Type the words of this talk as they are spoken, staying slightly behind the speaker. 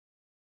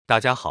大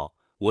家好，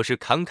我是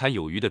侃侃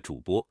有余的主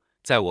播。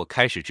在我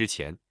开始之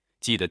前，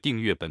记得订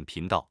阅本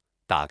频道，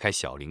打开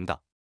小铃铛，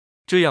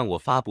这样我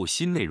发布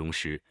新内容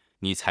时，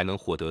你才能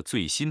获得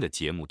最新的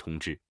节目通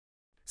知。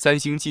三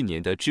星近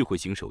年的智慧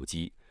型手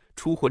机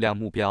出货量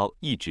目标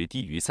一直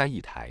低于3亿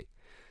台，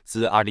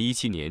自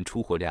2017年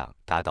出货量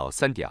达到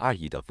3.2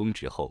亿的峰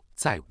值后，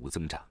再无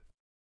增长。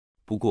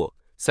不过，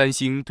三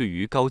星对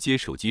于高阶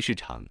手机市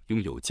场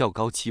拥有较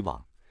高期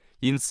望。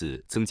因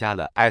此，增加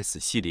了 S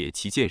系列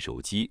旗舰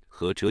手机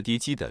和折叠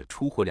机的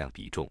出货量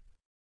比重，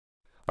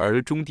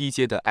而中低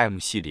阶的 M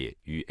系列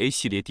与 A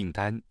系列订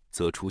单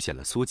则出现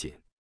了缩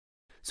减。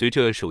随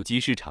着手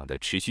机市场的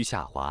持续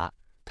下滑，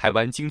台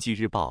湾经济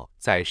日报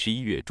在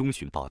11月中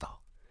旬报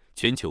道，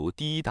全球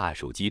第一大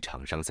手机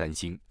厂商三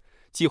星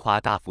计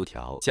划大幅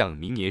调降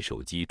明年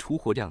手机出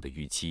货量的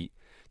预期，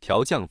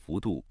调降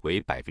幅度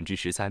为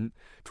13%，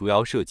主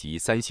要涉及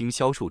三星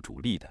销售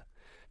主力的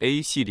A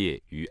系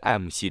列与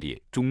M 系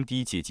列中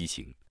低阶机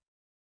型。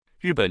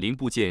日本零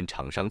部件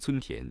厂商村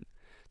田、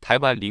台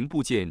湾零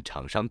部件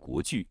厂商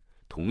国巨、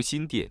同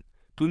心电、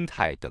敦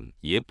泰等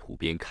也普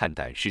遍看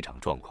淡市场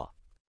状况。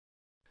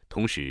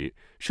同时，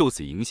受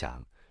此影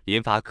响，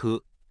联发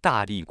科、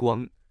大立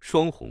光、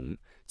双鸿、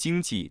经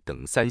济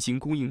等三星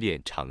供应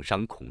链厂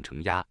商恐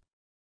承压。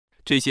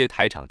这些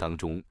台厂当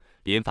中，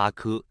联发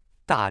科、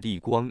大立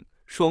光、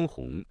双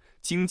鸿、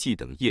经济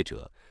等业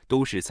者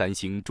都是三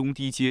星中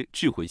低阶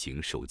智慧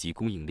型手机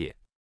供应链，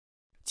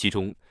其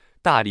中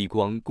大立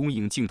光供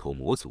应镜头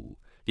模组，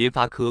联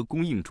发科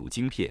供应主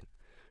晶片，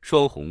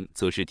双鸿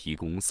则是提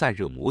供散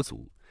热模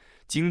组，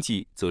经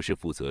济则是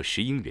负责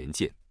石英元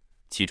件，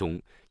其中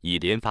以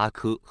联发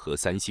科和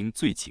三星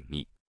最紧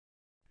密。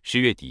10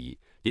月底，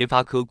联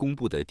发科公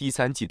布的第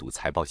三季度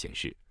财报显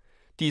示，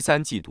第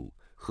三季度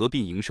合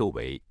并营收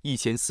为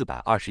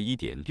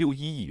1421.61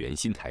亿元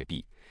新台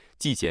币，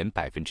季减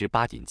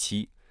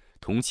8.7%。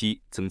同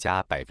期增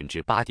加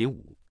8.5%。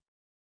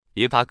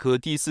联发科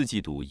第四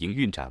季度营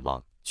运展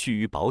望趋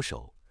于保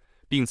守，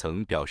并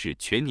曾表示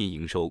全年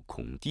营收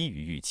恐低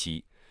于预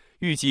期，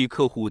预计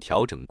客户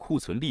调整库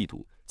存力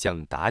度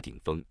将达顶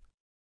峰。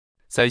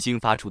三星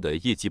发出的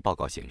业绩报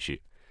告显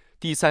示，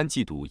第三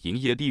季度营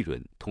业利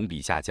润同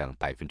比下降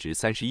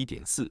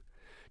31.4%，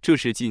这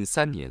是近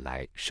3年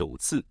来首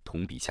次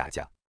同比下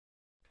降。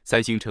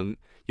三星称，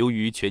由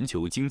于全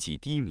球经济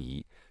低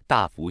迷，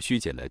大幅削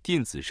减了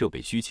电子设备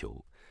需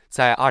求。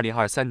在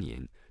2023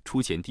年，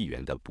出钱地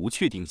缘的不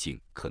确定性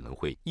可能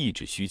会抑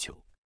制需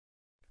求。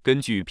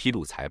根据披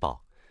露财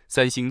报，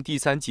三星第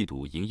三季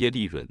度营业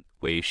利润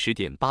为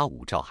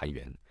10.85兆韩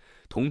元，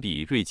同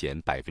比锐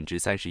减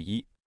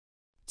31%。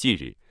近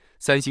日，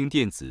三星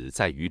电子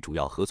在与主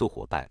要合作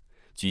伙伴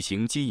举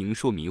行经营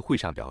说明会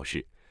上表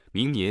示，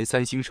明年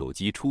三星手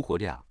机出货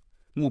量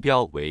目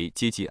标为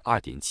接近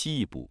2.7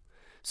亿部，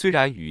虽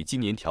然与今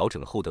年调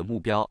整后的目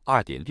标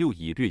2.6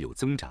亿略有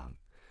增长。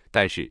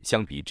但是，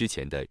相比之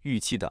前的预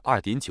期的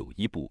2.9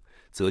亿部，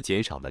则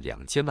减少了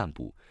2000万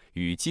部；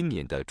与今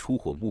年的出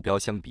货目标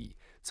相比，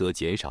则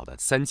减少了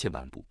3000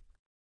万部。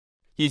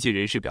业界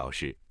人士表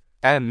示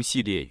 ，M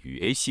系列与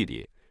A 系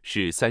列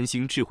是三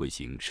星智慧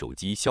型手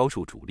机销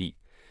售主力。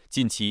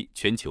近期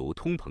全球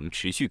通膨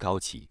持续高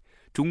企，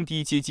中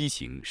低阶机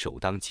型首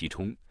当其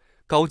冲，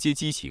高阶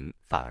机型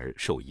反而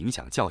受影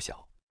响较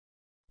小。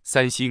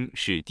三星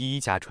是第一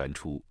家传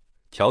出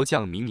调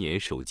降明年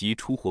手机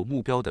出货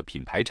目标的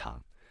品牌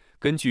厂。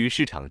根据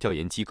市场调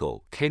研机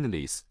构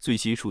Canalys最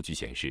新数据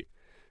显示，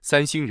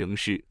三星仍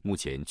是目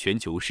前全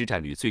球市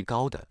占率最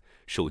高的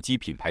手机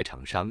品牌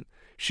厂商，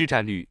市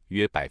占率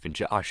约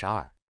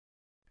22%。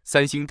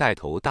三星带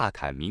头大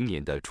砍明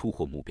年的出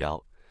货目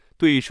标，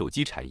对手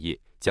机产业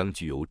将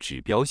具有指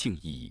标性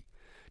意义。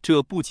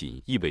这不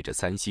仅意味着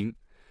三星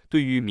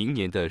对于明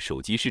年的手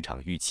机市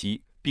场预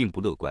期并不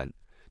乐观，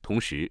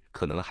同时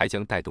可能还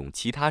将带动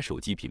其他手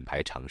机品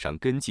牌厂商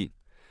跟进，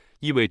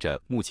意味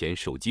着目前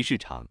手机市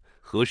场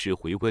何时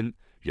回温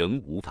仍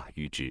无法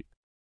预知。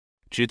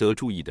值得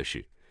注意的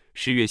是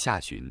，10月下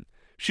旬，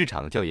市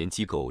场调研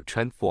机构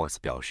TrendForce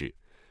表示，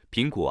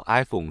苹果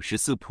iPhone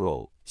 14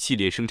 Pro 系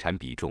列生产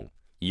比重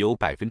已由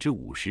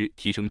50%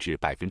提升至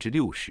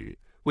60%，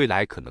未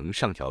来可能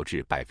上调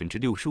至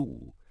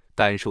65%，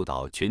但受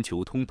到全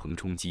球通膨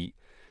冲击，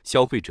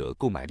消费者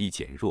购买力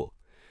减弱。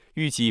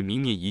预计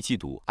明年一季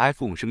度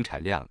iPhone 生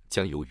产量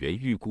将由原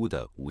预估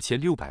的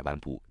5600万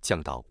部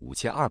降到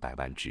5200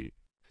万只，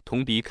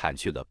同比砍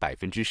去了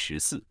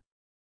14%。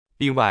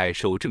另外，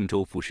受郑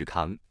州富士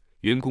康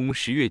员工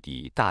10月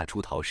底大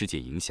出逃事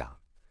件影响，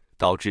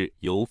导致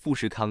由富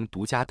士康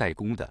独家代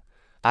工的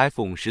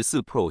iPhone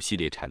 14 Pro 系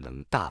列产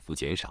能大幅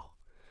减少，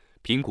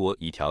苹果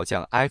已调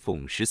降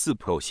iPhone 14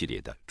 Pro 系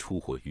列的出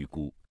货预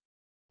估。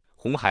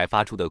鸿海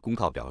发出的公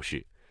告表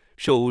示，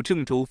受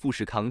郑州富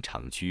士康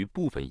厂区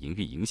部分营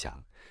运影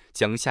响，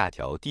将下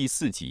调第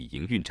4季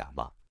营运展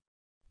望。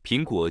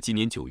苹果今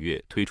年9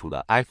月推出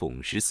了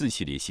iPhone 14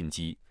系列新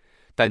机，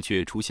但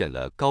却出现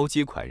了高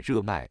阶款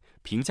热卖、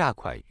平价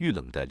款遇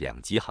冷的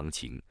两极行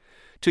情，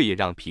这也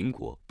让苹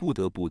果不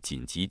得不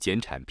紧急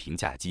减产平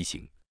价机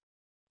型。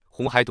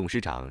鸿海董事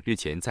长日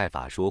前在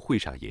法说会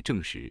上也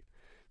证实，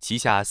旗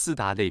下4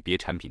大类别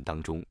产品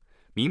当中，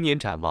明年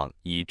展望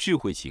以智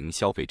慧型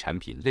消费产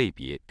品类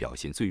别表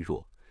现最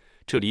弱，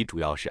这里主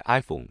要是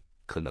iPhone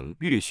可能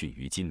略逊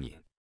于今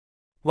年。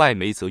外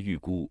媒则预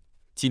估，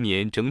今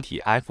年整体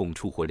iPhone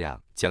出货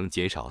量将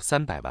减少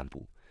300万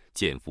部，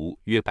减幅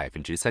约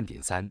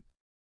 3.3%。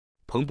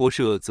彭博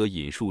社则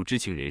引述知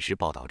情人士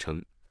报道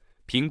称，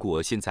苹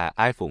果现在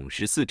iPhone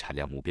 14产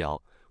量目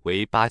标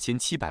为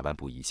8700万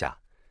部以下，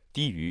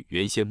低于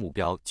原先目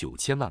标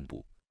9000万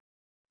部。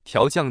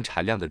调降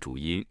产量的主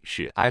因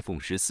是 iPhone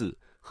 14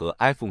和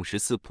iPhone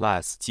 14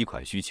 Plus 几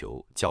款需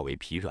求较为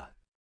疲软。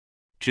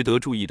值得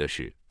注意的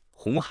是，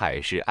鸿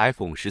海是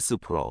iPhone 14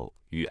 Pro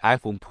与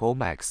iPhone Pro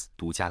Max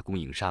独家供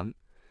应商，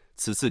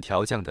此次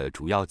调降的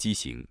主要机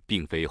型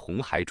并非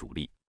鸿海主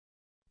力。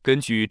根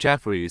据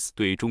Jefferies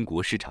对中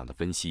国市场的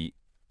分析，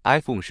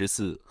 iPhone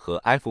 14和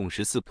iPhone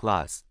 14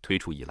 Plus 推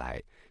出以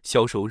来，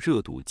销售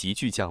热度急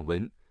剧降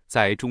温，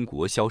在中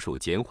国销售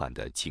减缓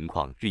的情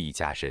况日益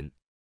加深。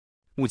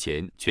目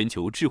前，全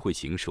球智慧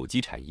型手机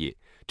产业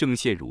正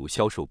陷入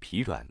销售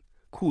疲软，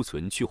库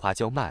存去化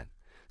较慢。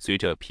随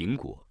着苹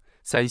果、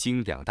三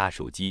星两大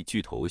手机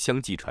巨头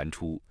相继传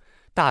出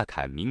大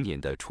砍明年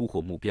的出货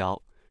目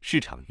标，市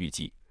场预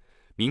计，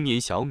明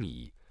年小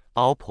米、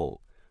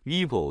OPPO、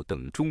vivo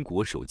等中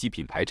国手机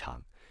品牌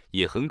厂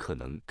也很可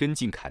能跟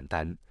进砍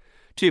单。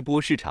这波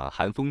市场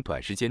寒风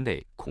短时间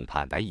内恐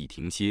怕难以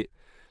停歇，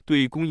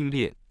对供应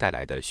链带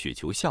来的雪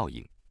球效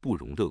应不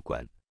容乐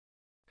观。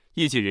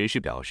业界人士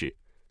表示，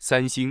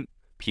三星、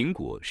苹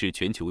果是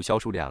全球销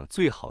售量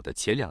最好的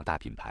前2大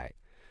品牌，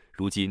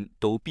如今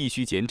都必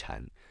须减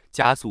产，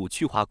加速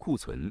去化库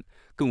存，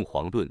更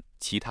遑论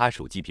其他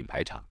手机品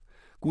牌厂，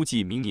估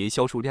计明年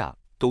销售量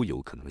都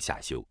有可能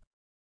下修。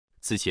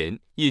此前，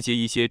业界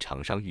一些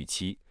厂商预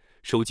期，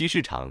手机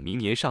市场明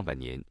年上半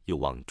年有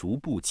望逐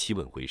步企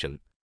稳回升。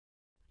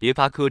联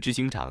发科执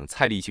行长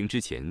蔡力行之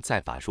前在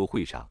法说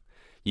会上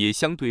也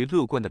相对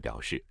乐观地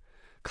表示，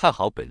看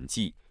好本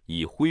季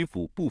已恢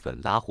复部分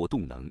拉货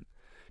动能，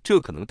这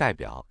可能代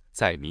表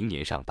在明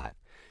年上半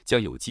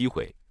将有机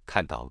会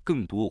看到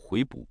更多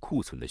回补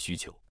库存的需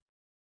求。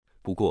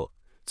不过，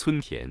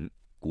村田、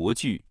国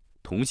巨、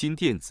同心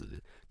电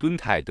子、敦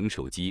泰等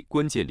手机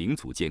关键零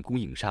组件供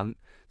应商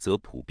则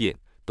普遍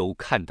都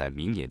看淡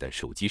明年的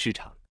手机市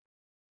场。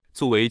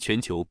作为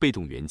全球被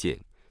动元件、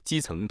基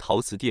层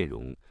陶瓷电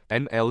容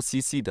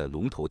Mlcc 的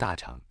龙头大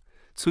厂，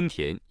村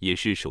田也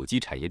是手机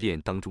产业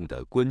链当中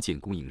的关键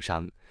供应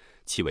商，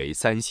其为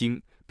三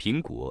星、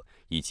苹果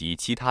以及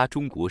其他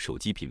中国手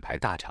机品牌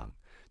大厂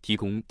提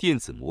供电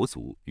子模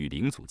组与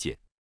零组件。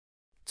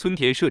村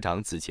田社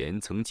长此前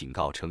曾警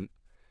告称，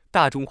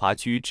大中华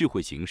区智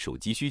慧型手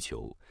机需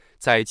求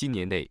在今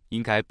年内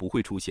应该不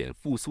会出现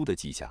复苏的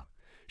迹象，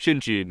甚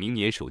至明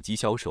年手机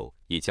销售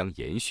也将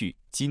延续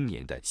今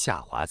年的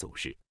下滑走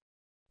势。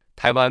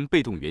台湾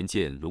被动元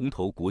件龙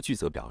头国巨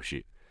则表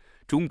示，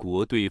中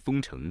国对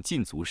封城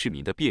禁足市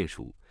民的变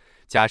数，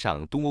加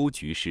上东欧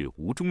局势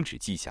无终止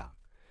迹象，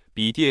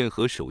笔电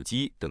和手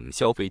机等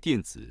消费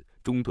电子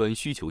终端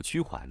需求趋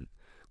缓，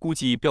估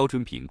计标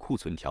准品库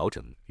存调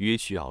整约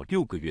需要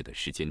6个月的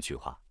时间去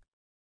化。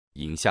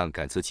影像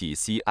感测器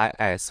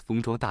CIS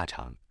封装大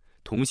厂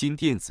同心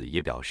电子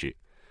也表示，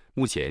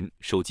目前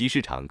手机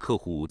市场客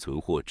户存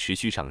货持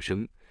续上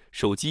升，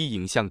手机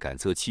影像感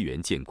测器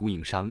元件供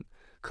应商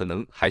可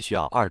能还需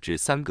要2至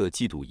3个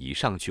季度以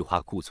上去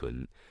化库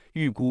存，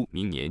预估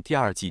明年第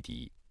2季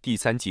底、第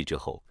3季之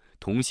后，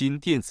同心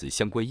电子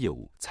相关业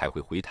务才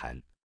会回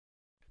弹。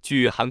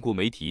据韩国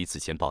媒体此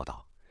前报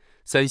道，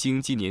三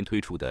星今年推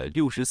出的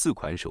64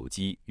款手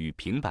机与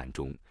平板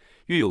中，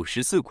约有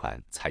14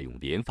款采用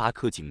联发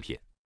科晶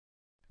片。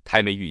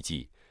台媒预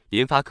计，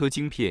联发科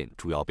晶片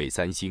主要被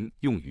三星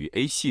用于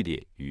A 系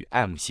列与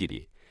M 系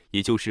列，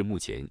也就是目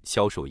前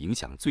销售影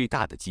响最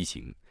大的机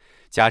型，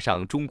加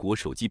上中国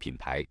手机品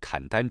牌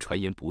砍单传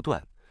言不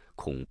断，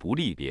恐不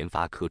利联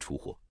发科出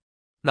货。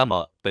那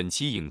么本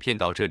期影片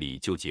到这里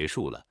就结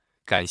束了，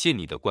感谢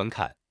你的观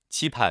看，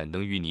期盼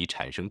能与你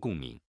产生共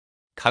鸣。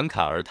侃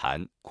侃而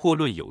谈，阔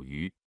论有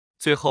余。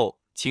最后，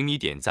请你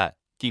点赞、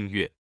订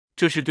阅，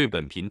这是对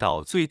本频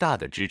道最大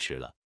的支持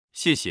了，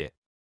谢谢。